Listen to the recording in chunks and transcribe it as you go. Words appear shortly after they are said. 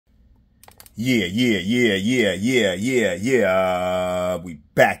Yeah. We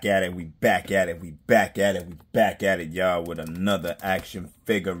back at it, y'all, with another action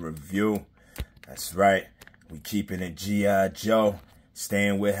figure review. That's right. We keeping it G.I. Joe.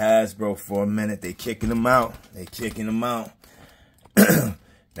 Staying with Hasbro for a minute. They kicking them out.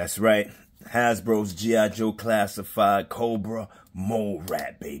 That's right. Hasbro's G.I. Joe classified Cobra mole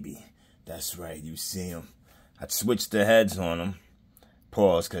rat, baby. That's right. You see him. I switched the heads on him.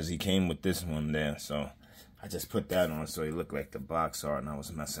 Pause, because he came with this one there, so I just put that on so he looked like the box art, and I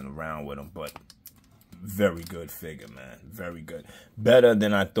was messing around with him. But very good figure, man. Very good. Better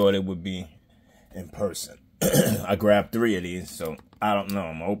than I thought it would be in person. I grabbed 3 of these, so I don't know.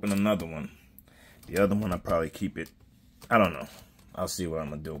 I'm gonna open another one. The other one I'll probably keep it. I don't know. I'll see what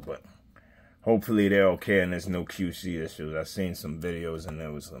I'm gonna do, but hopefully they're okay and there's no QC issues. I've seen some videos and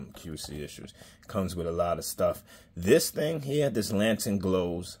there was some QC issues. Comes with a lot of stuff. This thing here, this lantern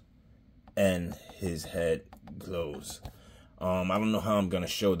glows and his head glows. I don't know how I'm going to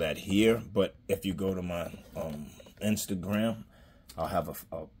show that here, but if you go to my Instagram, I'll have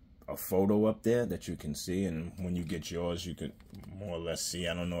a photo up there that you can see, and when you get yours, you can more or less see.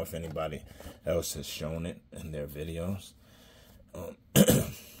 I don't know if anybody else has shown it in their videos. All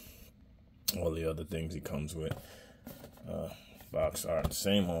the other things he comes with. Box art.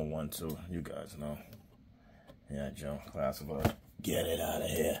 Same old one, too. You guys know. Yeah, Joe. Classified. Get it out of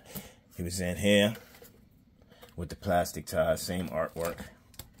here. He was in here with the plastic ties. Same artwork.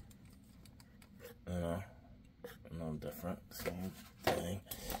 You know. No different. Same thing.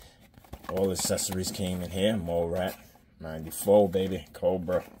 All accessories came in here. Mole rat. 94, baby.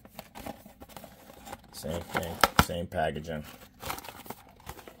 Cobra. Same thing. Same packaging.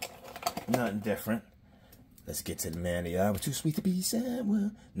 Nothing different. Let's get to the man of the eye. We're too sweet to be sad.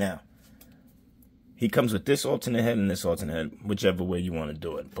 Well, now, he comes with this alternate head and this alternate head, whichever way you want to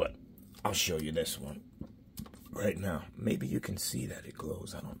do it. But I'll show you this one right now. Maybe you can see that it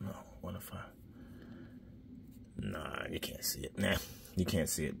glows. I don't know. What if I... Nah, you can't see it. Nah, you can't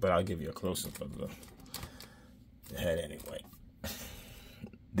see it. But I'll give you a close-up of the head anyway.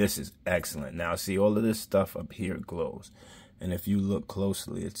 This is excellent. Now, see, all of this stuff up here glows. And if you look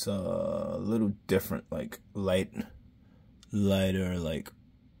closely, it's a little different, like lighter, like,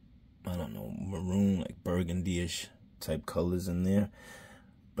 I don't know, maroon, like burgundy-ish type colors in there.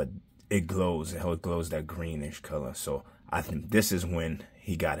 But it glows, how it glows that greenish color. So I think this is when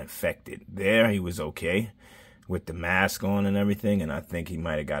he got infected. There, he was okay with the mask on and everything. And I think he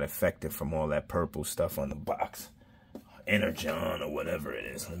might have got infected from all that purple stuff on the box. Energon or whatever it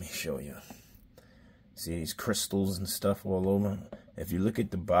is. Let me show you. See these crystals and stuff all over. If you look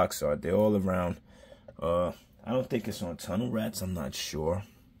at the box art, they're all around. I don't think it's on tunnel rats. I'm not sure.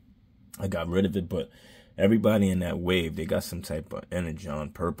 I got rid of it, but everybody in that wave, they got some type of energon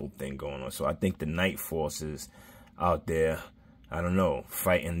purple thing going on. So I think the night forces out there, I don't know,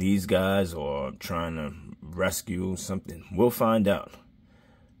 fighting these guys or trying to rescue something. We'll find out.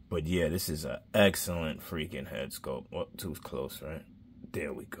 But yeah, this is an excellent freaking head sculpt. Oh, too close, right?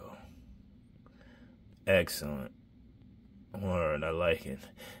 There we go. Excellent. Word, I like it.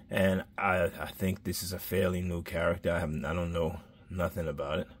 And I think this is a fairly new character. I don't know nothing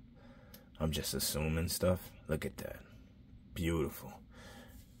about it. I'm just assuming stuff. Look at that. Beautiful.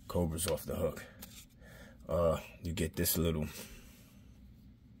 Cobra's off the hook. You get this little,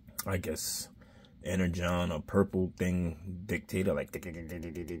 I guess, energon or purple thing dictator, like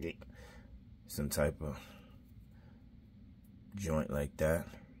some type of joint like that.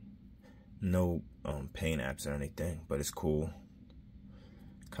 No paint apps or anything, but it's cool.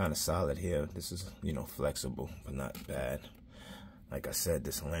 Kind of solid here. This is, you know, flexible, but not bad. Like I said,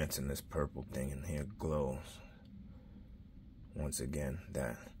 this lantern, this purple thing in here glows. Once again,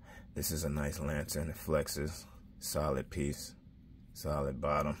 this is a nice lantern. It flexes. Solid piece. Solid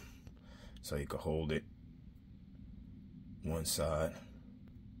bottom. So you can hold it one side.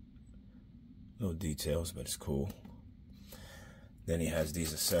 No details, but it's cool. Then he has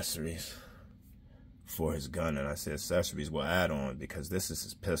these accessories for his gun, and I said accessories will add on because this is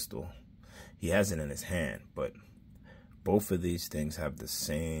his pistol. He has it in his hand, but both of these things have the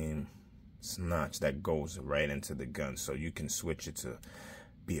same notch that goes right into the gun. So you can switch it to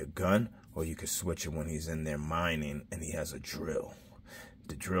be a gun, or you can switch it when he's in there mining and he has a drill.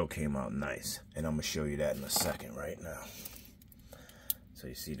 The drill came out nice, and I'm going to show you that in a second right now. So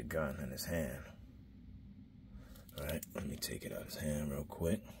you see the gun in his hand. All right, let me take it out of his hand real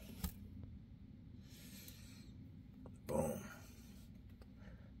quick. Boom.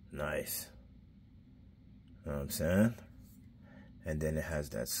 Nice. Know what I'm saying? And then it has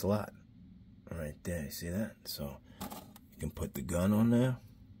that slot right there. You see that? So you can put the gun on there.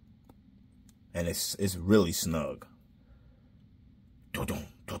 and it's really snug.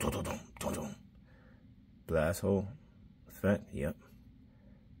 Blast hole effect, yep.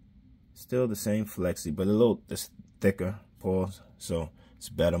 Still the same flexi, but a little thicker, pause, so it's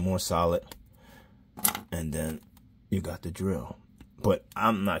better, more solid. And then you got the drill. But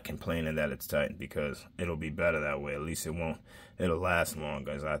I'm not complaining that it's tight, because it'll be better that way. At least it'll last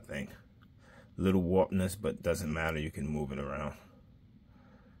longer, as I think. Little warpness, but doesn't matter, you can move it around.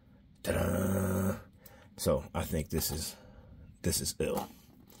 Ta-da! So I think this is ill.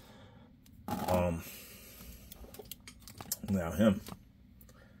 Now him.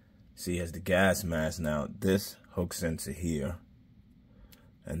 See, he has the gas mask. Now this hooks into here,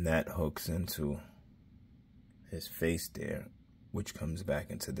 and that hooks into his face there, which comes back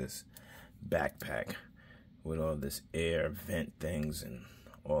into this backpack with all this air vent things and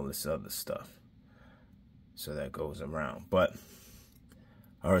all this other stuff. So that goes around. But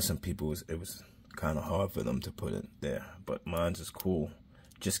I heard some people, it was kind of hard for them to put it there. But mine's is cool.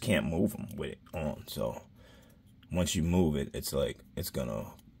 Just can't move them with it on. So once you move it, it's like, it's gonna,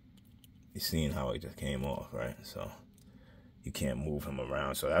 you're seeing how it just came off, right? So you can't move him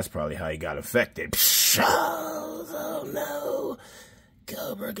around. So that's probably how he got affected. Oh no,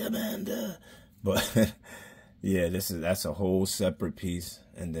 Cobra Commander. But yeah, that's a whole separate piece.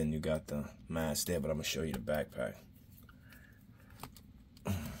 And then you got the mask there, but I'm gonna show you the backpack.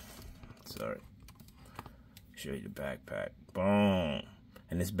 Sorry. Show you the backpack. Boom.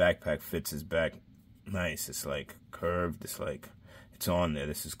 And this backpack fits his back nice. It's like curved. It's like, it's on there.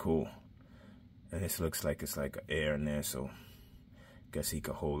 This is cool. And this looks like it's like air in there, so guess he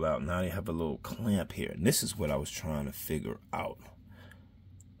could hold out. Now they have a little clamp here. And this is what I was trying to figure out.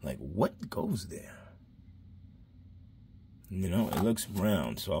 Like, what goes there? You know, it looks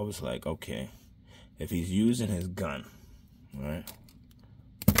round. So I was like, okay, if he's using his gun, right?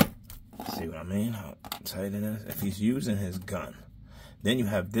 See what I mean? How tight it is? If he's using his gun, then you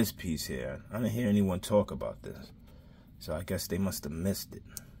have this piece here. I didn't hear anyone talk about this. So I guess they must have missed it.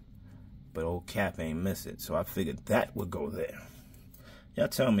 But old Cap ain't miss it. So I figured that would go there. Y'all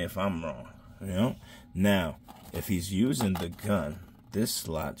tell me if I'm wrong, you know? Now, if he's using the gun, this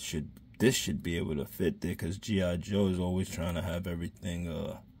slot should be able to fit there, because G.I. Joe is always trying to have everything,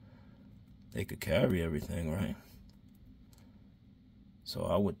 they could carry everything, right? So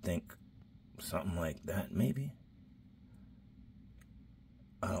I would think something like that, maybe.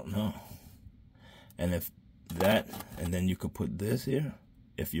 I don't know. And if that, and then you could put this here,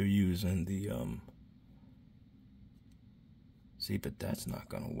 if you're using the, see, but that's not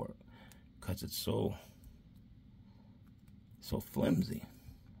gonna work, because it's so flimsy.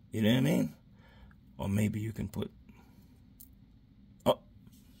 You know what I mean? Or maybe you can put, oh,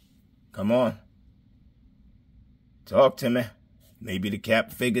 come on. Talk to me. Maybe the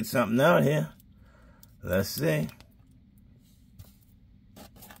Cap figured something out here. Let's see.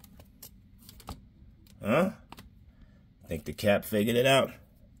 Huh? Think the Cap figured it out.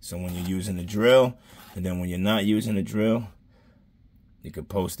 So when you're using the drill, and then when you're not using the drill, you could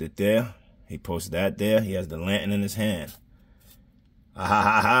post it there. He posts that there. He has the lantern in his hand. Ah ha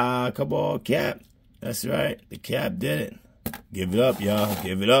ha ha, come on, Cap. That's right, the Cap did it. Give it up, y'all,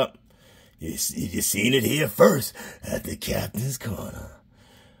 give it up. You seen it here first at the Captain's Corner.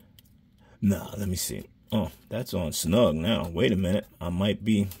 Nah, let me see. Oh, that's on snug now. Wait a minute, I might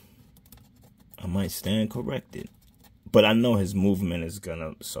stand corrected. But I know his movement is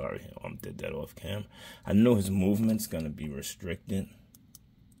gonna, sorry, I did that off cam. I know his movement's gonna be restricted.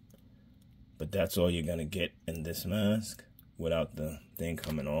 But that's all you're gonna get in this mask without the thing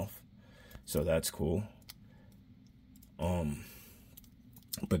coming off. So that's cool.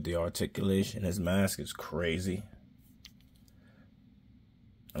 But the articulation, his mask is crazy.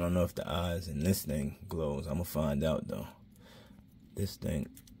 I don't know if the eyes in this thing glows. I'm gonna find out though. This thing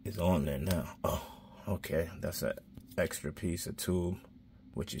is on there now. Oh, okay, that's an extra piece of tube,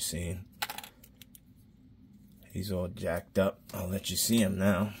 what you seen. He's all jacked up. I'll let you see him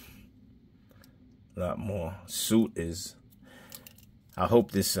now. A lot more. Suit is, I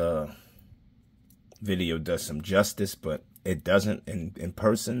hope this video does some justice, but it doesn't in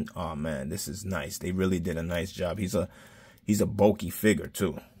person. Oh man, this is nice. They really did a nice job. He's a bulky figure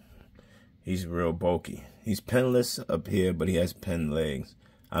too. He's real bulky. He's pinless up here, but he has pin legs.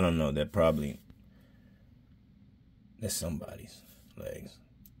 I don't know. They're somebody's legs.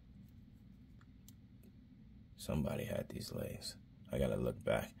 Somebody had these legs. I gotta look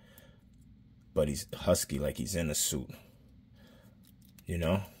back. But he's husky, like he's in a suit. You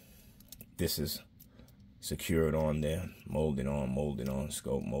know? This is secured on there. Molded on,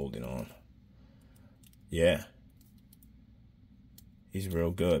 scope molded on. Yeah. He's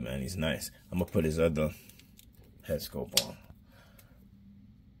real good, man. He's nice. I'm going to put his other head scope on.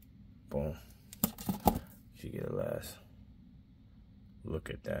 Boom. You get a last look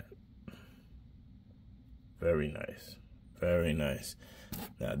at that. Very nice. Very nice.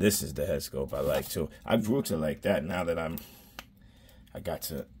 Now, this is the head scope I like, too. I grew to like that now that I got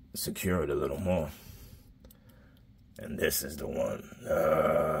to secure it a little more. And this is the one.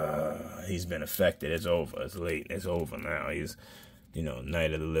 He's been affected. It's over. It's late. It's over now. He's, you know,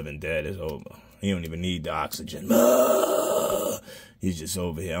 Night of the Living Dead is over. He don't even need the oxygen. He's just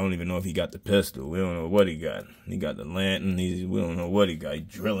over here. I don't even know if he got the pistol. We don't know what he got. He got the lantern. We don't know what he got. He's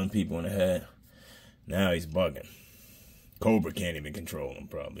drilling people in the head. Now he's bugging. Cobra can't even control him,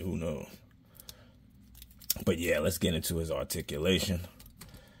 probably. Who knows? But yeah, let's get into his articulation.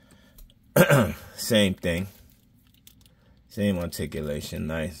 Same thing. Same articulation.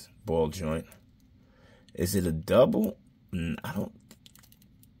 Nice. Ball joint. Is it a double? I don't.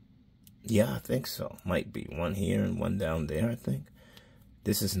 Yeah, I think so. Might be. One here and one down there, I think.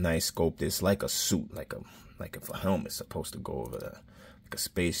 This is nice scope. It's like a suit. Like if a helmet's supposed to go over there. Like a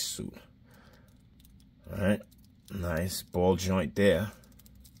space suit. Alright. Nice. Ball joint there.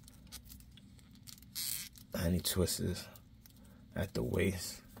 And he twists at the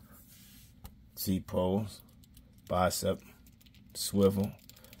waist. T-pose. Bicep. Swivel.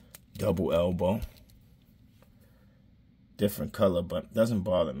 Double elbow. Different color, but doesn't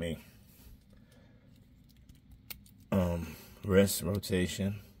bother me. Wrist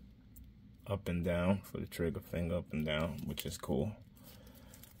rotation. Up and down for the trigger finger. Up and down, which is cool.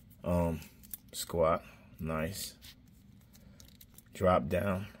 Squat. Nice. Drop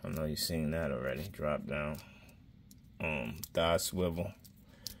down. I know you've seen that already. Drop down. Thigh swivel.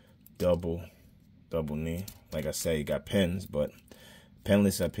 Double knee. Like I say, you got pins, but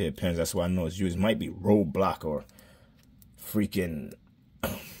pinless up here, pins. That's why I know it's used. Might be roadblock or freaking.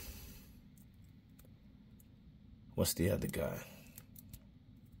 What's the other guy?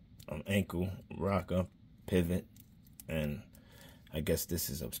 Ankle, rocker, pivot, and I guess this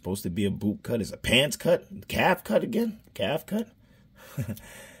is supposed to be a boot cut. Is a pants cut? Calf cut again? Calf cut?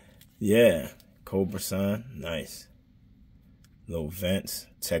 Yeah. Cobra sign. Nice. Little vents.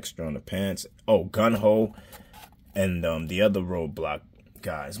 Texture on the pants. Oh, gun hole. And the other roadblock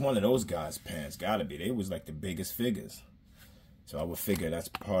guys. One of those guys' pants. Gotta be. They was like the biggest figures. So I would figure that's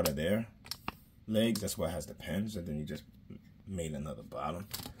part of their legs. That's why it has the pins. And then you just made another bottom.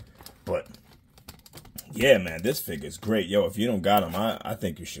 But yeah, man, this figure is great. Yo, if you don't got them, I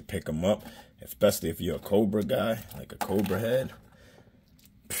think you should pick them up. Especially if you're a Cobra guy, like a Cobra head.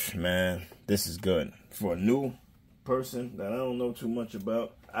 Man, this is good. For a new person that I don't know too much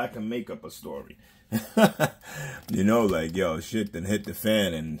about, I can make up a story. You know, like, yo, shit done hit the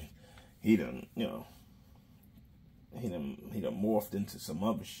fan and he done, you know, he done morphed into some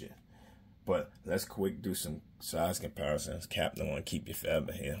other shit. But let's quick do some size comparisons. Captain, I want to keep you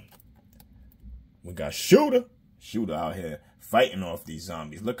forever here. We got Shooter out here fighting off these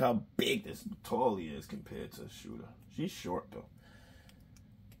zombies. Look how big tall he is compared to Shooter. She's short though.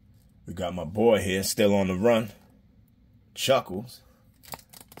 We got my boy here still on the run. Chuckles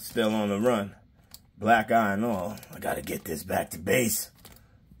still on the run. Black eye and all. I gotta get this back to base.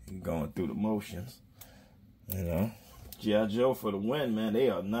 Going through the motions. You know. G.I. Joe for the win, man. They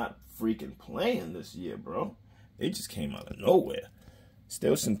are not freaking playing this year, bro. They just came out of nowhere.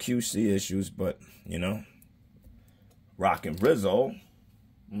 Still some QC issues, but, you know, rockin' Rizzo.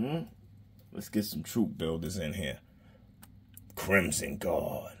 Let's get some troop builders in here. Crimson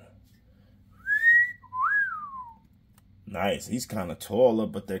Guard. Nice. He's kind of taller,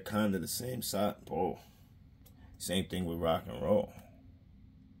 but they're kind of the same size. Oh, same thing with Rock and Roll.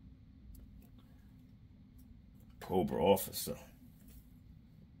 Cobra officer.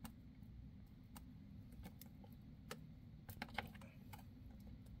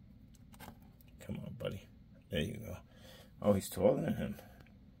 Come on, buddy. There you go. Oh, he's taller than him.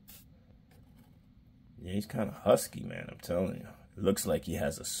 Yeah, he's kind of husky, man. I'm telling you. It looks like he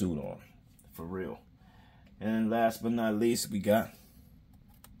has a suit on. For real. And last but not least, we got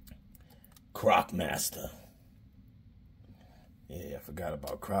Crocmaster. Yeah, I forgot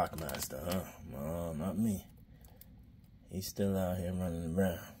about Crocmaster, huh? No, not me. He's still out here running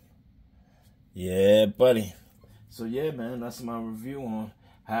around. Yeah, buddy. So, yeah, man, that's my review on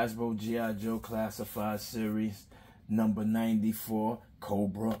Hasbro G.I. Joe Classified Series number 94,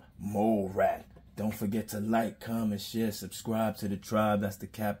 Cobra Mole Rat. Don't forget to like, comment, share, subscribe to the tribe. That's the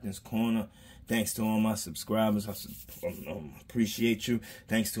Captain's Corner. Thanks to all my subscribers. I appreciate you.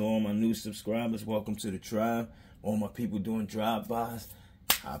 Thanks to all my new subscribers. Welcome to the tribe. All my people doing drive-bys.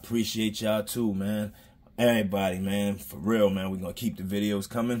 I appreciate y'all too, man. Everybody, man, for real, man, we're going to keep the videos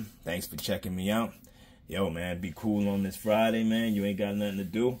coming. Thanks for checking me out. Yo, man, be cool on this Friday, man. You ain't got nothing to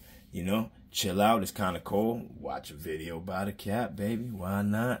do, you know. Chill out. It's kind of cold. Watch a video by the cat, baby. Why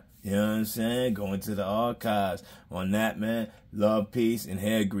not? You know what I'm saying? Go into the archives. On that, man, love, peace, and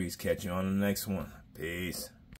hair grease. Catch you on the next one. Peace.